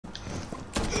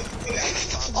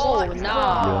Oh,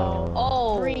 nah. Yo.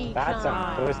 Oh, That's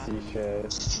some pussy shit.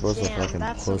 Bro's a fucking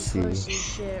that's pussy. some pussy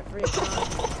shit,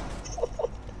 Recon.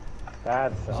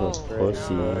 That's some straight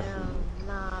pussy. pussy. Damn,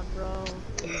 nah, bro.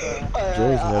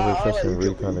 Joey's never trusting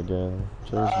Recon again.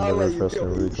 Joey's never trusting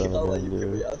Recon again,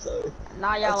 dude.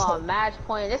 nah, y'all on match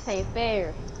point. This ain't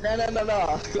fair. No.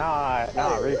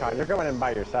 Nah, Recon, you're going in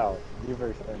by yourself. You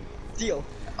versus him. Deal.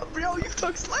 Bro, you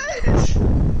took Sledge!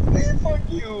 Man, fuck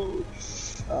you!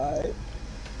 Alright.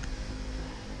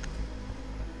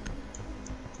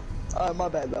 My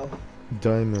bad, though.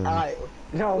 Diamond. Alright.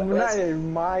 No, not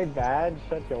my bad.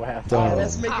 Shut your ass up. Alright,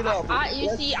 let's make it up. You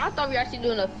see, I thought we were actually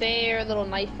doing a fair little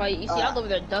knife fight. You see, I was over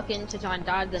there ducking to try and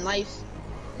dodge the knives.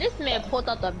 This man pulled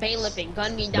out the bailiff and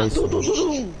gunned me down.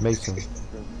 Mason.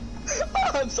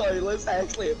 I'm sorry, let's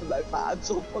actually have a knife fight. I'm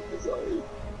so fucking sorry.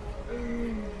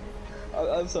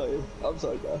 I'm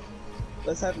sorry, bro.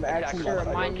 Let's have an actual knife fight.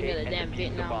 Remind me of the damn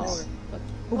Vietnam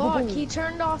War. Look, he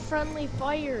turned off friendly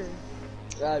fire.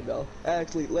 I know.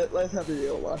 Actually, let's have a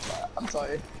real knife fight. I'm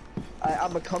sorry.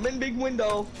 I'ma come in big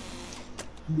window.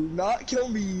 Do not kill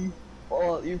me.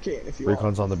 Well, you can if you want.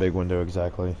 Recon's on the big window,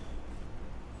 exactly.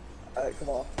 Alright, come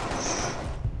on.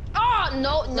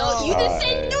 Oh, no, you just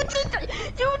said,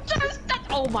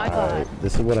 oh my god.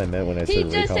 This is what I meant when I said He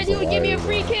just said he would give me a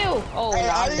free kill. Oh, Hey,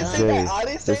 I didn't say Jay, that. I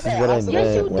didn't say this that. is what I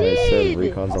meant when I said did.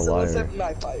 Recon's a Let's liar. have a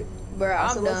knife fight. Bro,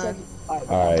 I'm done.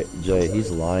 Alright, Jay,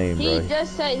 he's lying, bro. He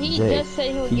just said he Jay,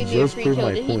 would he give me a just free proved kill.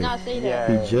 my Did he point. not say that?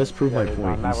 Yeah. He just proved my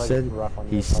point.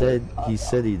 He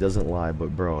said he doesn't lie, but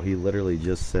bro, he literally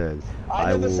just said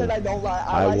I never said I don't lie.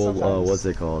 I lie will sometimes. what's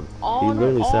it called? He All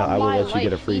literally said I will my let you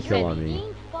get a life, free he kill said, on me.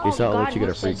 "Oh, He said I'll God, let you get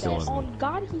a he free said kill that. on me. Oh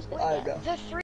God, he said Alright, that. go. The free